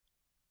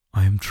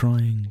am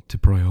trying to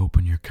pry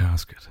open your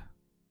casket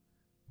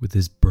with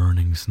this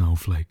burning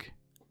snowflake.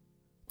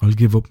 I'll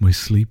give up my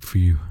sleep for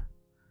you.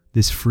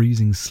 This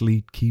freezing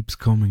sleet keeps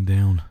coming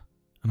down,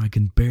 and I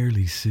can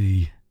barely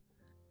see.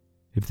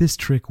 If this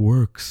trick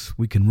works,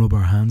 we can rub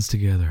our hands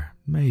together,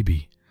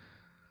 maybe.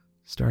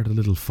 Start a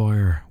little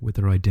fire with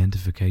our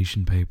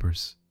identification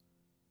papers.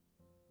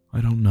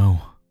 I don't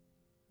know,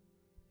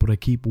 but I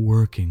keep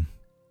working,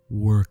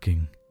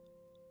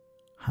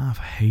 half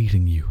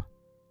hating you,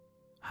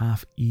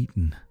 half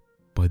eaten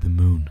by the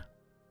moon.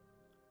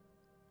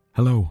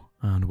 Hello,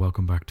 and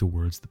welcome back to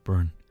Words That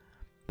Burn,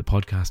 the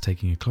podcast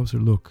taking a closer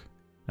look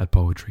at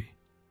poetry.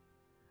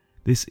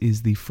 This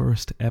is the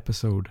first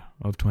episode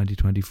of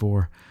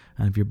 2024,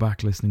 and if you're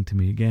back listening to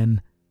me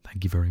again,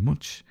 thank you very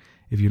much.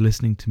 If you're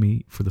listening to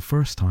me for the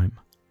first time,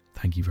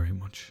 thank you very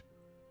much.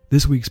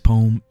 This week's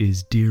poem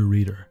is Dear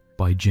Reader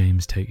by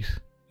James Tate.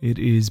 It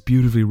is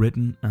beautifully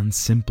written and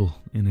simple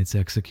in its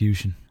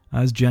execution.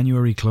 As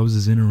January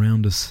closes in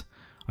around us,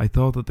 I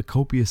thought that the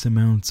copious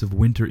amounts of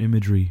winter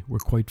imagery were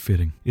quite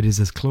fitting. It is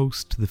as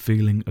close to the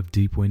feeling of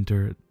deep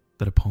winter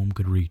that a poem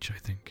could reach, I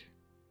think.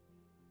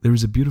 There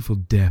is a beautiful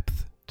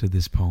depth to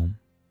this poem,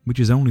 which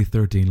is only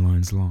 13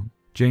 lines long.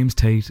 James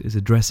Tate is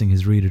addressing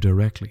his reader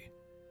directly,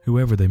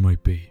 whoever they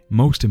might be.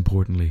 Most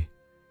importantly,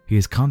 he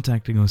is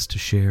contacting us to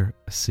share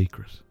a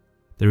secret.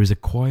 There is a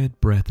quiet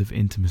breath of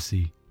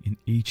intimacy in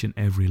each and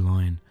every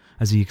line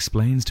as he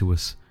explains to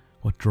us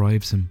what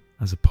drives him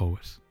as a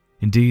poet.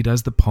 Indeed,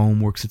 as the poem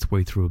works its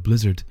way through a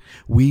blizzard,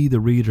 we, the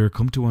reader,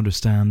 come to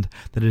understand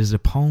that it is a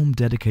poem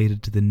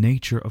dedicated to the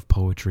nature of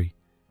poetry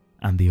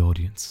and the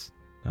audience,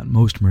 that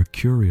most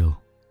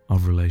mercurial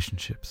of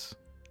relationships.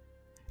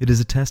 It is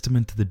a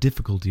testament to the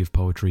difficulty of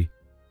poetry,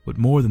 but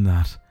more than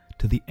that,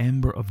 to the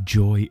ember of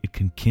joy it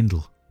can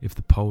kindle if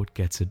the poet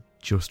gets it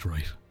just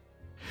right.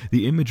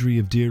 The imagery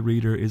of Dear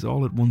Reader is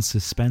all at once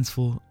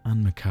suspenseful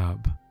and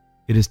macabre.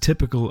 It is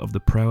typical of the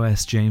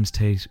prowess James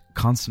Tate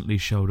constantly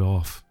showed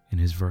off in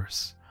his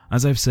verse.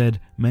 As I've said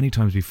many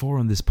times before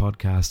on this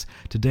podcast,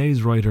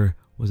 today's writer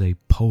was a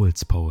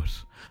poet's poet.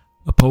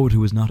 A poet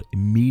who was not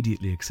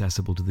immediately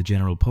accessible to the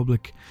general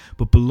public,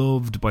 but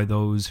beloved by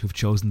those who've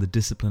chosen the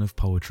discipline of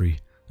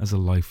poetry as a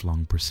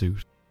lifelong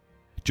pursuit.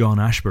 John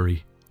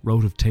Ashbery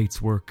wrote of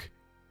Tate's work,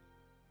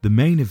 "The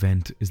main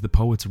event is the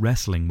poet's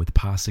wrestling with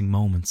passing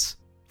moments,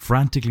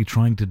 frantically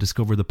trying to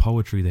discover the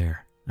poetry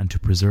there and to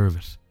preserve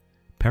it,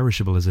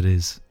 perishable as it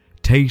is.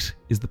 Tate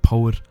is the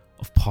poet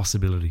of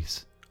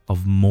possibilities,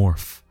 of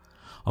morph,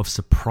 of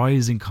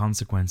surprising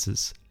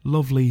consequences,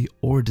 lovely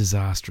or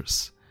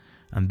disastrous,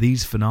 and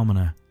these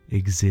phenomena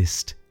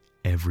exist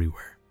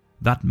everywhere."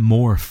 That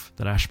morph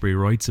that Ashbery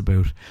writes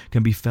about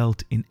can be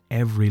felt in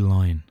every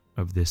line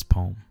of this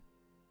poem.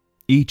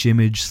 Each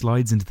image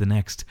slides into the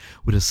next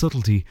with a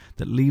subtlety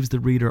that leaves the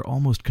reader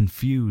almost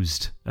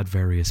confused at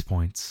various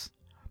points.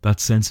 That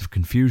sense of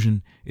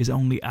confusion is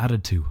only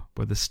added to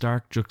by the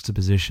stark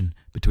juxtaposition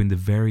between the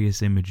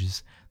various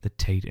images that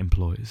Tate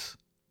employs.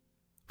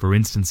 For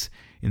instance,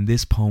 in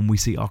this poem we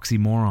see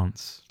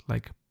oxymorons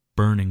like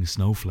burning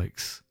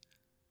snowflakes.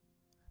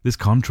 This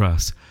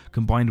contrast,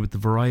 combined with the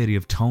variety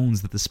of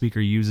tones that the speaker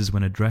uses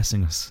when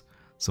addressing us,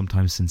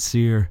 sometimes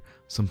sincere,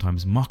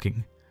 sometimes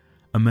mocking,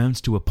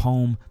 amounts to a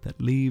poem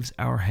that leaves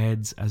our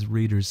heads as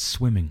readers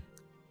swimming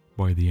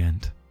by the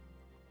end.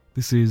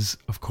 This is,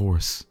 of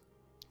course,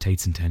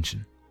 Tate's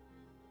intention.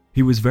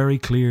 He was very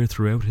clear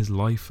throughout his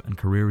life and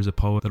career as a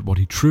poet that what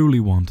he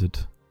truly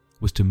wanted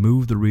was to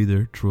move the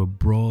reader through a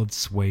broad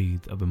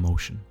swathe of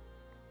emotion,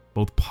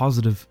 both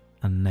positive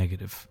and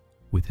negative,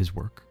 with his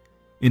work.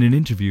 In an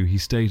interview he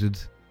stated,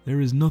 "There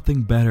is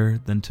nothing better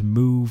than to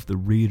move the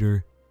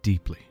reader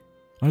deeply.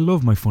 I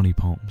love my funny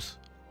poems,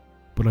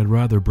 but I'd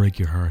rather break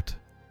your heart.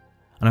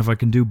 And if I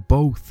can do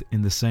both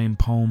in the same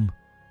poem,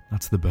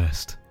 that's the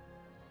best.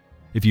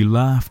 If you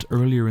laughed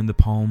earlier in the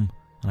poem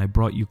and I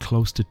brought you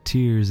close to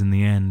tears in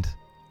the end,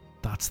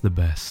 that's the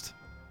best."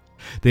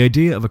 The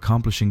idea of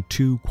accomplishing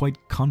two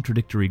quite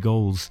contradictory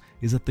goals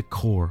is at the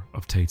core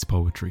of Tate's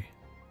poetry.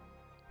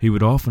 He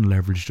would often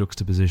leverage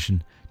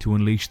juxtaposition to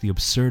unleash the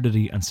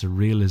absurdity and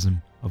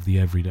surrealism of the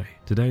everyday.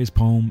 Today's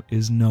poem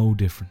is no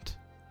different.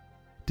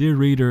 Dear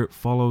Reader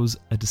follows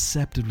a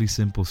deceptively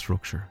simple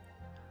structure.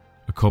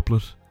 A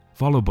couplet,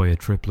 followed by a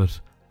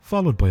triplet,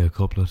 followed by a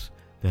couplet,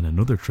 then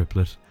another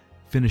triplet,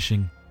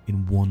 finishing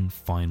in one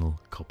final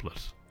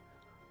couplet.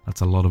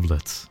 That's a lot of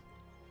lets.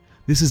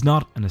 This is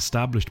not an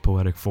established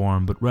poetic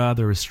form, but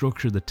rather a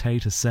structure that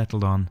Tate has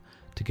settled on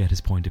to get his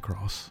point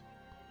across.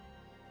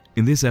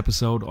 In this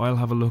episode, I'll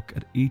have a look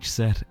at each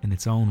set in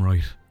its own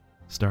right,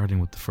 starting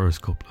with the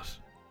first couplet.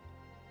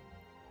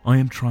 "I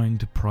am trying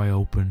to pry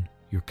open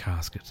your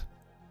casket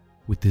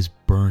with this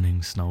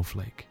burning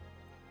snowflake."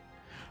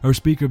 Our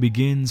speaker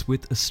begins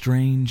with a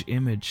strange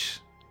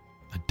image,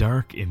 a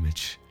dark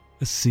image,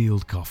 a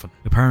sealed coffin.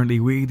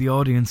 Apparently we, the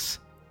audience,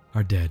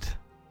 are dead.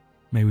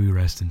 May we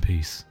rest in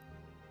peace.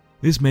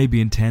 This may be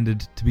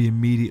intended to be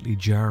immediately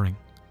jarring,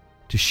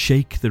 to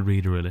shake the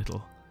reader a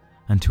little,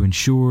 and to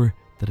ensure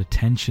that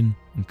attention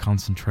and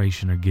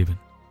concentration are given.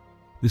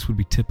 This would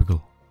be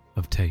typical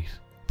of Tate.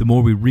 The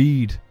more we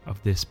read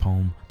of this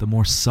poem, the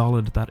more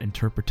solid that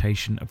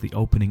interpretation of the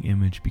opening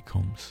image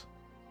becomes.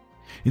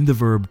 In the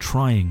verb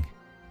trying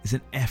is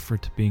an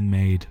effort being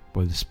made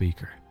by the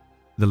speaker.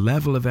 The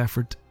level of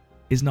effort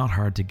is not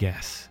hard to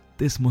guess.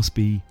 This must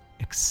be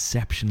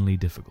exceptionally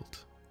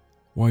difficult.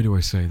 Why do I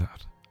say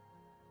that?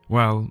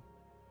 Well,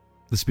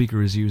 the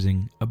speaker is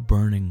using a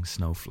burning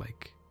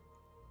snowflake,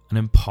 an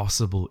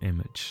impossible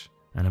image,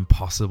 an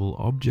impossible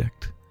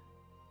object,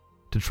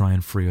 to try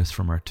and free us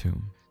from our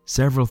tomb.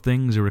 Several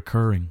things are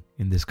occurring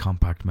in this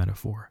compact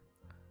metaphor.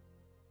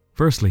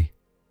 Firstly,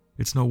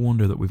 it's no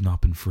wonder that we've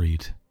not been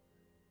freed.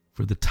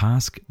 For the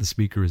task the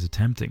speaker is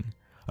attempting,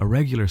 a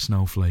regular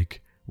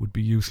snowflake would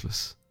be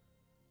useless,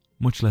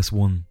 much less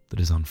one that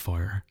is on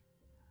fire.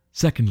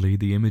 Secondly,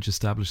 the image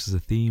establishes a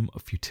theme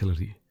of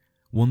futility,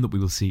 one that we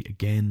will see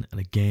again and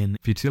again.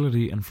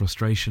 Futility and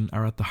frustration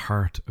are at the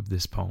heart of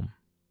this poem.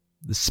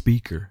 The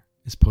speaker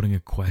is putting a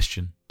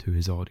question to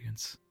his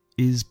audience.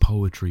 Is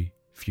poetry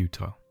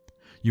futile?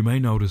 You may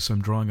notice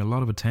I'm drawing a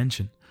lot of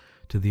attention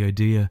to the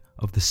idea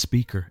of the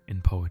speaker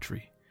in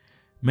poetry,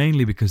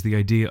 mainly because the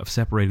idea of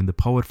separating the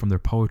poet from their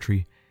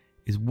poetry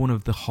is one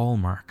of the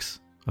hallmarks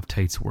of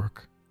Tate's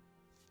work.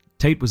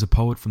 Tate was a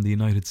poet from the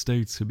United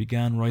States who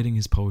began writing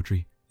his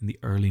poetry in the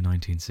early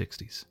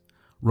 1960s,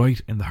 right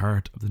in the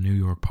heart of the New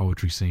York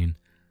poetry scene,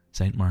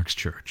 St. Mark's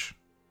Church.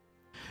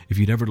 If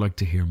you'd ever like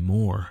to hear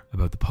more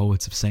about the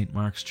poets of St.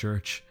 Mark's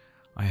Church,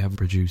 I have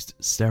produced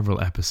several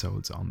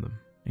episodes on them,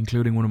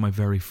 including one of my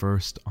very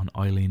first on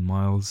Eileen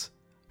Miles,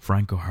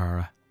 Frank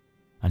O'Hara,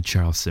 and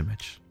Charles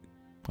Simic.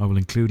 I will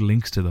include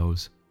links to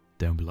those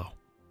down below.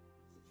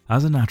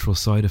 As a natural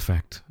side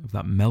effect of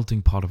that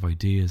melting pot of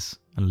ideas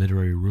and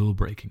literary rule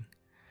breaking,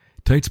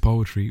 Tate's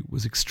poetry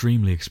was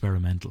extremely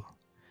experimental.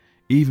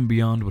 Even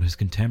beyond what his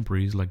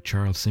contemporaries like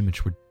Charles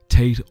Simic were,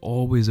 Tate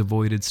always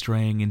avoided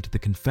straying into the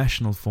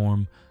confessional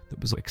form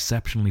that was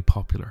exceptionally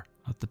popular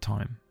at the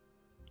time.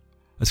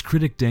 As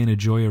critic Dana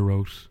Gioia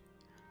wrote,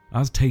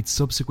 as Tate's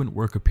subsequent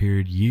work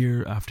appeared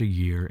year after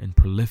year in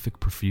prolific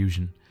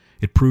profusion,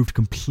 it proved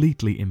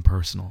completely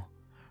impersonal,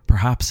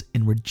 perhaps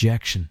in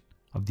rejection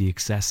of the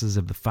excesses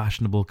of the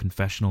fashionable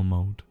confessional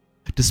mode.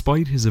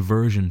 Despite his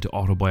aversion to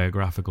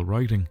autobiographical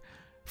writing,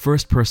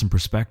 first-person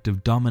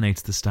perspective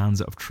dominates the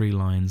stanza of 3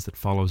 lines that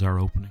follows our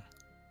opening.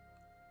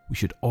 We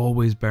should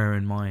always bear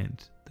in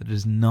mind that it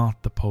is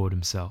not the poet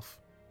himself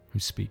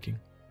who's speaking.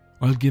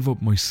 I'll give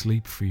up my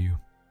sleep for you.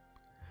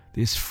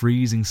 This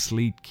freezing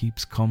sleet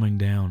keeps coming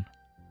down,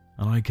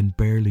 and I can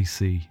barely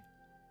see.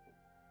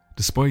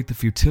 Despite the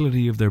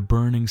futility of their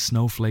burning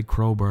snowflake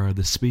crowbar,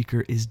 the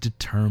speaker is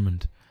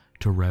determined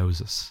to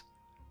rouse us,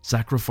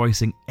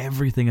 sacrificing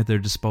everything at their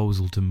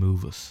disposal to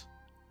move us.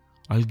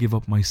 I'll give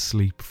up my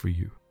sleep for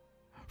you.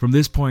 From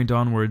this point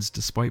onwards,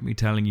 despite me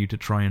telling you to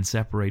try and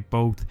separate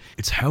both,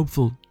 it's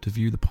helpful to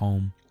view the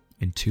poem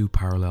in 2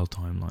 parallel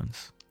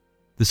timelines.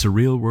 The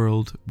surreal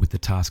world with the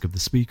task of the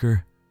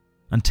speaker,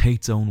 and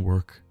Tate's own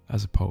work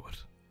as a poet.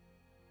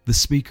 The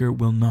speaker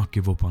will not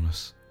give up on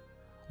us,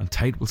 and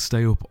Tate will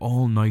stay up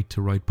all night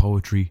to write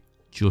poetry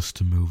just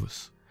to move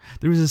us.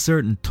 There is a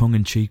certain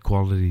tongue-in-cheek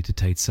quality to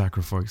Tate's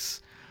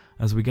sacrifice,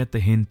 as we get the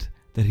hint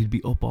that he'd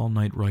be up all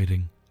night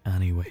writing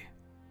anyway.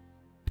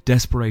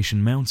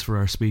 Desperation mounts for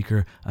our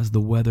speaker as the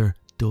weather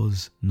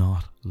does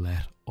not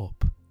let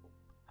up,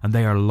 and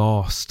they are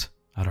lost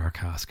at our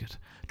casket,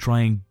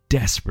 trying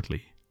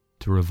desperately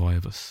to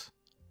revive us.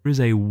 There is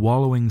a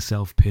wallowing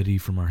self-pity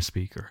from our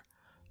speaker.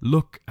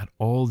 Look at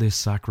all this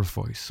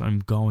sacrifice I'm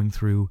going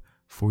through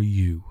for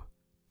you,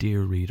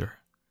 dear reader.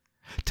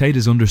 Tate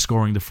is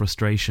underscoring the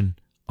frustration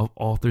of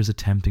authors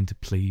attempting to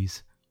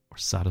please or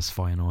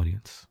satisfy an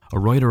audience. A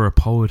writer or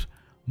poet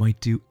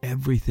might do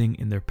everything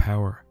in their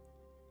power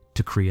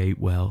to create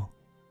well,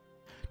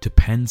 to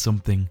pen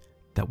something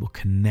that will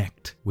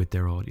connect with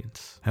their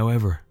audience.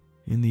 However,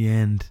 in the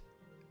end,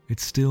 it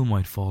still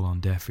might fall on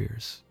deaf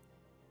ears,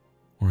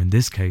 or in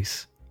this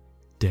case,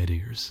 dead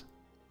ears.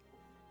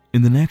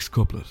 In the next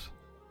couplet,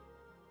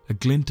 a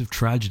glint of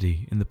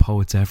tragedy in the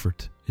poet's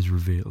effort is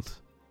revealed.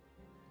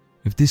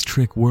 If this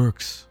trick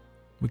works,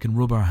 we can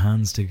rub our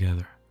hands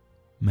together.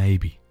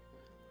 Maybe.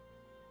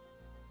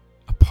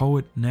 A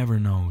poet never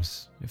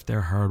knows if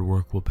their hard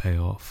work will pay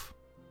off.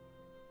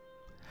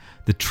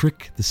 The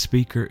trick the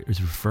speaker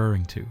is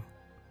referring to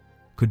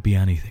could be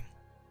anything.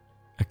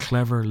 A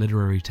clever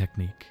literary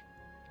technique,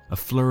 a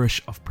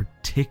flourish of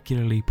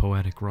particularly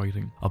poetic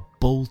writing, a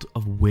bolt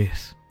of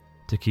wit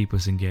to keep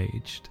us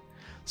engaged,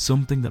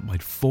 something that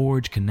might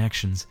forge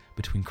connections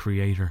between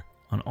creator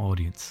and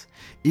audience.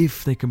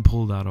 If they can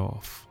pull that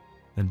off,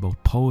 then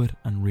both poet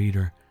and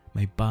reader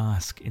may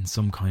bask in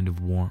some kind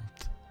of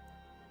warmth,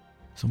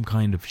 some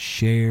kind of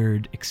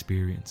shared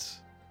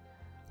experience.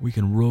 We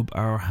can rub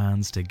our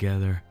hands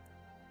together,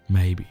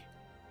 maybe.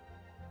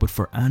 But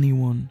for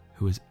anyone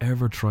who has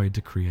ever tried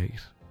to create,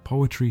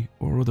 poetry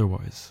or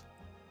otherwise,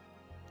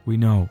 we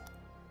know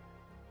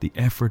the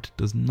effort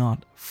does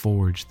not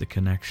forge the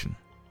connection.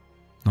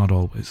 Not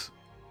always.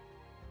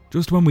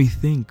 Just when we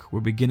think we're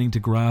beginning to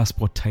grasp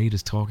what Tate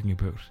is talking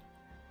about,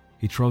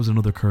 he throws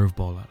another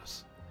curveball at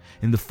us,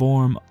 in the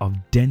form of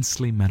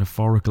densely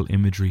metaphorical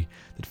imagery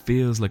that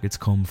feels like it's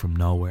come from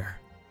nowhere.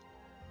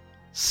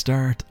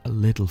 Start a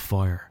little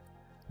fire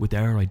with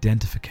our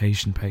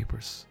identification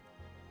papers.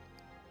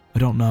 I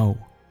don't know,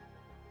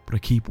 but I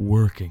keep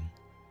working.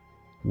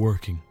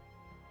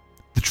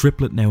 The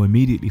triplet now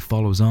immediately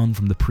follows on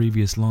from the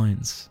previous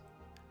lines.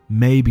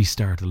 Maybe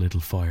start a little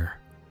fire.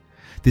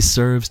 This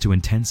serves to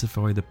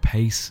intensify the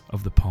pace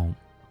of the poem.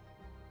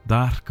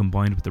 That,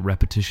 combined with the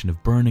repetition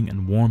of burning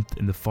and warmth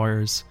in the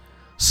fires,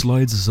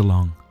 slides us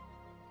along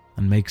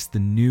and makes the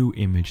new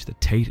image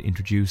that Tate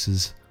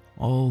introduces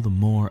all the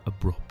more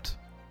abrupt.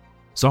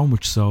 So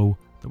much so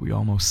that we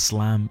almost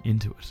slam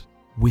into it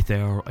with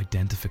our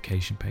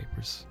identification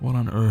papers. What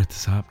on earth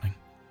is happening?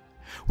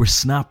 We're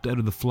snapped out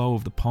of the flow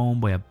of the poem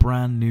by a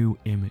brand new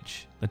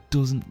image that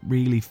doesn't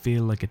really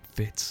feel like it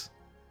fits.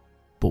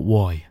 But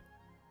why?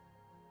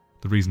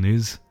 The reason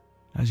is,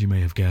 as you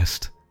may have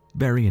guessed,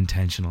 very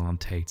intentional on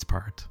Tate's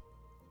part.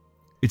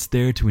 It's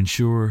there to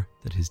ensure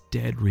that his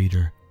dead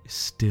reader is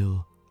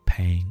still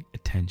paying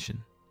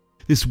attention.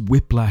 This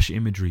whiplash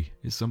imagery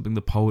is something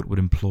the poet would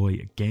employ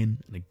again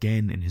and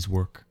again in his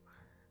work.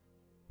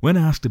 When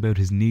asked about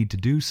his need to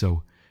do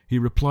so, he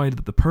replied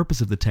that the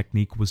purpose of the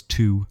technique was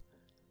to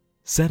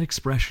set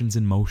expressions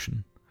in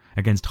motion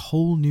against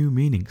whole new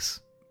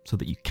meanings so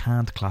that you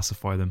can't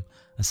classify them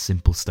as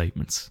simple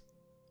statements.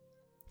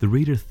 The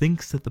reader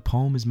thinks that the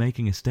poem is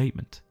making a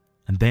statement,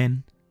 and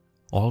then,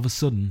 all of a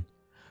sudden,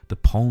 the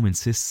poem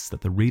insists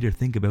that the reader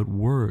think about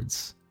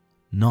words,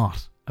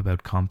 not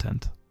about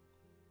content.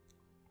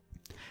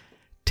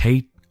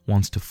 Tate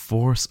wants to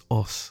force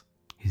us,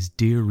 his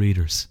dear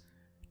readers,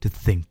 to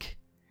think,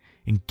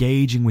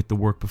 engaging with the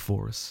work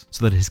before us,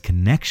 so that his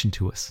connection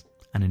to us,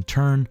 and in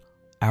turn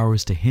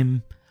ours to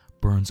him,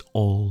 burns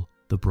all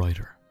the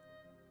brighter.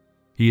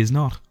 He is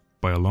not,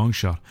 by a long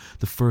shot,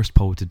 the first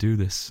poet to do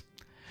this.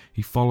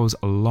 He follows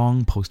a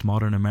long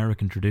postmodern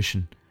American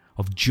tradition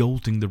of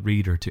jolting the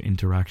reader to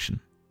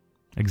interaction,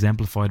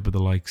 exemplified by the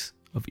likes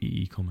of E.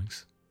 E.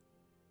 Cummings.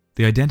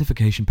 The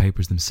identification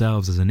papers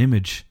themselves as an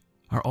image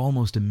are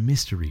almost a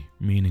mystery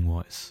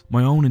meaning-wise.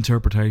 My own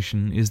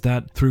interpretation is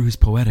that through his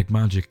poetic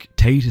magic,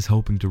 Tate is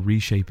hoping to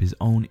reshape his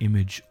own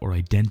image or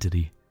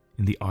identity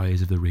in the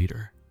eyes of the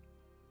reader.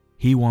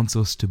 He wants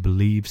us to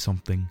believe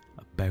something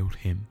about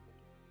him.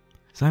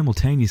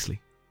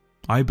 Simultaneously,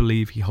 I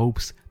believe he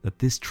hopes that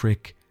this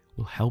trick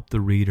will help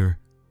the reader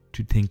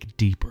to think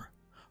deeper,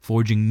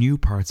 forging new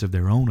parts of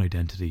their own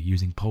identity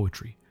using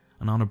poetry,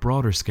 and on a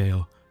broader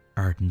scale,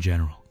 art in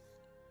general.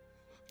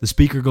 The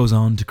speaker goes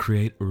on to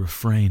create a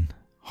refrain,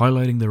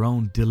 highlighting their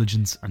own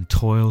diligence and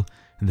toil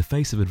in the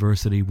face of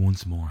adversity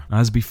once more.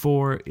 As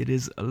before, it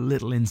is a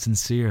little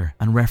insincere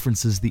and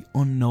references the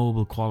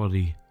unknowable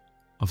quality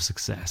of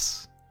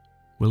success.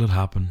 Will it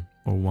happen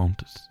or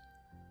won't it?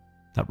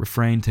 That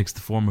refrain takes the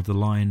form of the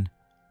line,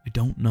 I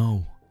don't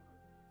know,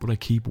 but I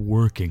keep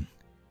working.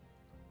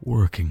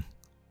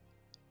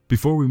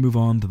 Before we move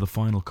on to the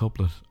final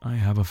couplet, I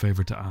have a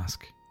favour to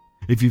ask.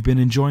 If you've been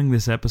enjoying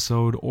this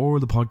episode or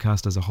the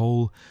podcast as a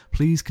whole,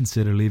 please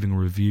consider leaving a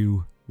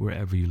review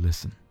wherever you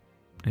listen.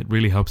 It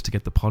really helps to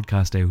get the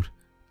podcast out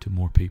to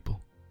more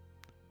people.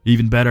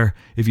 Even better,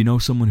 if you know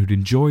someone who'd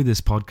enjoy this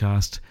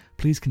podcast,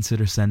 please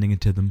consider sending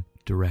it to them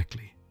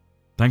directly.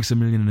 Thanks a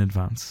million in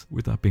advance.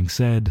 With that being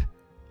said,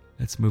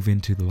 let's move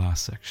into the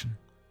last section.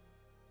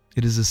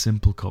 It is a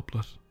simple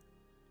couplet.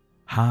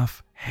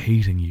 Half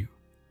hating you,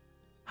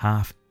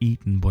 half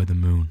eaten by the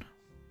moon.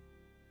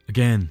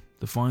 Again,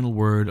 the final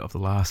word of the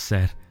last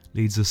set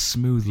leads us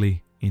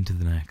smoothly into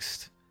the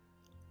next.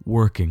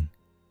 Working,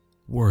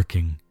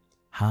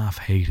 half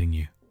hating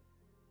you.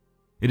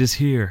 It is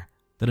here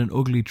that an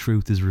ugly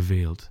truth is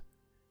revealed,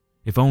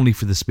 if only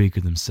for the speaker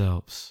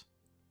themselves.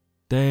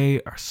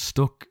 They are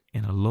stuck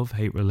in a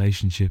love-hate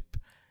relationship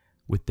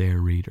with their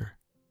reader.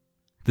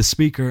 The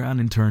speaker, and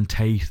in turn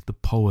Tate, the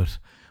poet,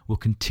 will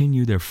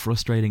continue their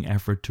frustrating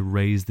effort to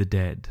raise the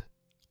dead,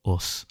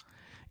 us,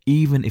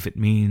 even if it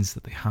means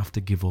that they have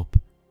to give up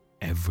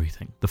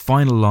everything. The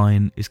final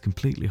line is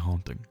completely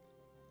haunting.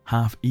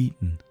 Half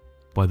eaten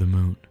by the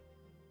moon.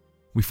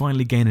 We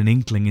finally gain an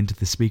inkling into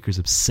the speaker's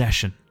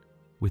obsession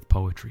with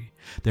poetry.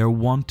 Their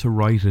want to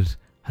write it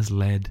has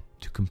led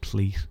to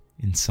complete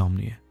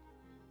insomnia.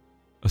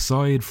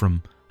 Aside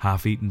from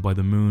half eaten by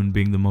the moon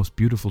being the most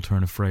beautiful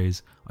turn of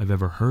phrase I've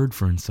ever heard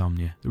for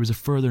insomnia, there is a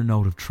further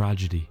note of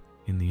tragedy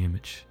in the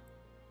image.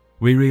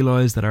 We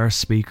realise that our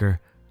speaker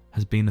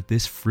has been at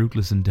this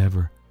fruitless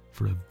endeavour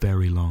for a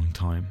very long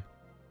time,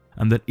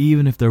 and that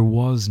even if there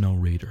was no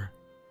reader,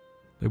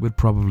 they would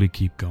probably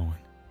keep going.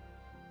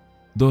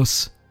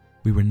 Thus,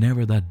 we were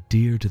never that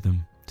dear to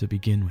them to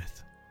begin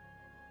with,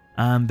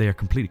 and they are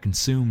completely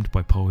consumed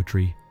by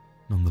poetry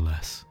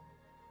nonetheless.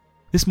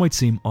 This might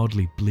seem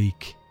oddly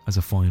bleak as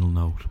a final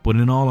note, but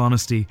in all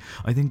honesty,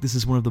 I think this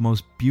is one of the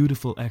most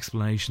beautiful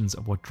explanations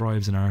of what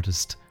drives an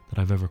artist that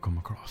I've ever come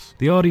across.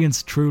 The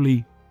audience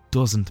truly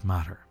doesn't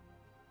matter,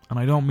 and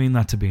I don't mean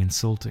that to be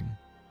insulting.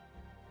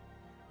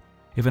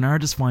 If an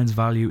artist finds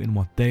value in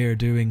what they are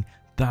doing,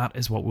 that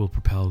is what will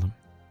propel them.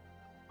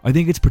 I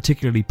think it's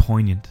particularly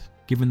poignant,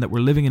 given that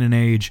we're living in an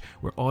age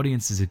where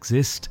audiences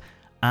exist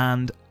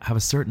and have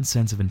a certain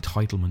sense of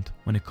entitlement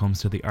when it comes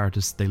to the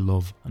artists they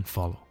love and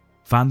follow.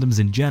 Fandoms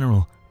in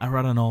general are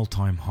at an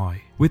all-time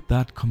high. With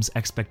that comes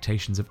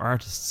expectations of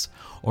artists,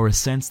 or a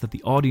sense that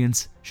the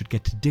audience should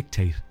get to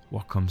dictate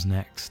what comes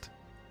next.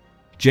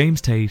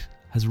 James Tate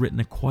has written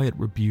a quiet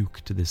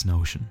rebuke to this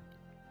notion.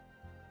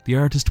 The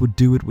artist would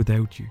do it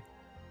without you,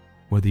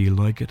 whether you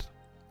like it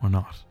or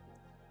not.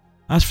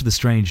 As for the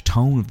strange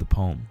tone of the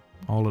poem,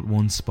 all at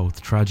once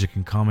both tragic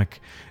and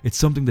comic, it's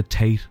something that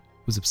Tate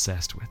was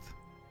obsessed with.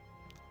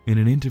 In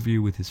an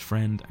interview with his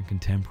friend and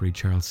contemporary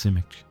Charles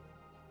Simic,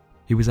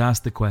 he was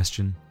asked the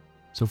question,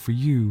 "So for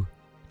you,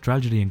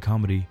 tragedy and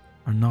comedy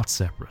are not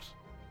separate?"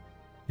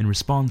 In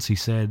response, he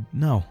said,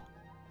 "No,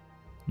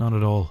 not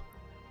at all.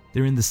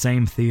 They're in the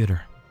same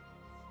theatre,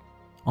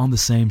 on the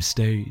same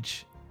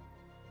stage.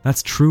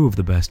 That's true of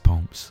the best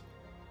poems.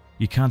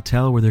 You can't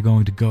tell where they're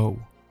going to go.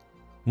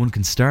 One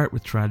can start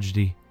with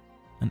tragedy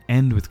and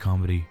end with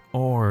comedy,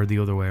 or the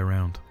other way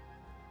around."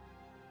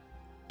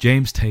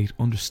 James Tate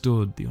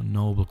understood the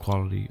unknowable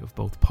quality of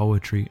both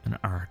poetry and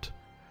art,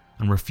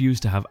 and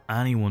refused to have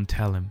anyone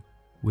tell him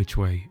which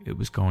way it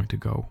was going to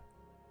go.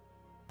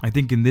 I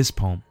think in this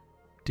poem,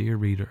 dear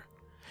reader,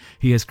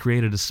 he has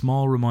created a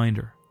small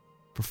reminder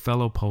for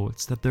fellow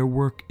poets that their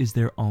work is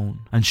their own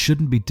and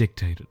shouldn't be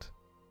dictated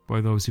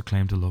by those who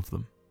claim to love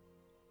them.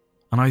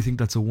 And I think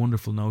that's a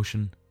wonderful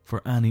notion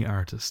for any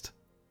artist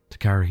to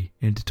carry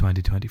into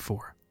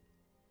 2024.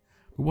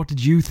 But what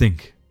did you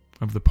think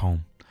of the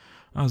poem?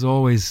 As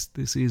always,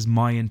 this is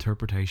my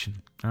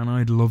interpretation, and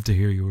I'd love to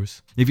hear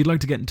yours. If you'd like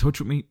to get in touch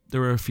with me,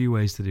 there are a few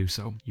ways to do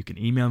so. You can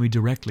email me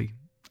directly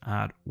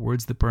at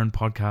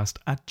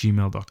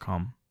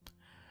wordsthatburnpodcast@gmail.com.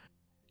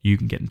 You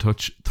can get in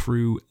touch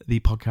through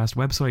the podcast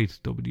website,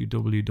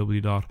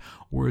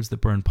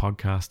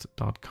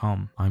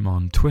 www.wordsthatburnpodcast.com. I'm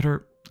on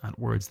Twitter at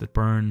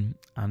WordsThatBurn,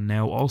 and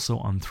now also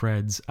on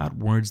Threads at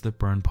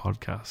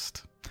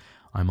WordsThatBurnPodcast.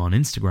 I'm on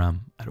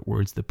Instagram at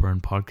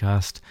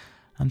WordsThatBurnPodcast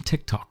and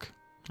TikTok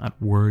at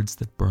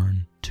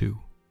WordsThatBurn2.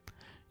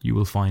 You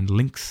will find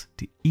links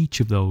to each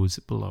of those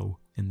below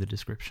in the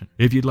description.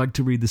 If you'd like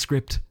to read the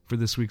script for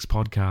this week's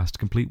podcast,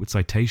 complete with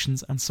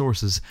citations and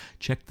sources,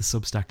 check the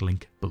Substack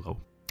link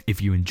below. If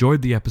you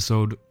enjoyed the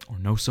episode or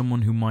know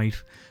someone who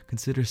might,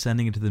 consider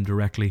sending it to them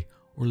directly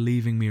or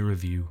leaving me a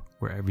review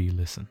wherever you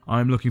listen.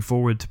 I'm looking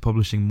forward to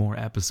publishing more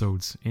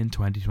episodes in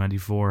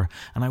 2024,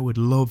 and I would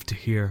love to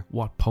hear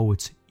what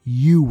poets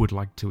you would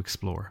like to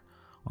explore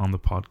on the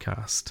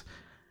podcast.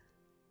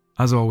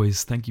 As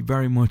always, thank you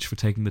very much for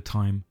taking the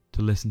time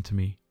to listen to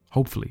me.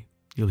 Hopefully,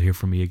 you'll hear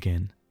from me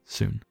again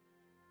soon.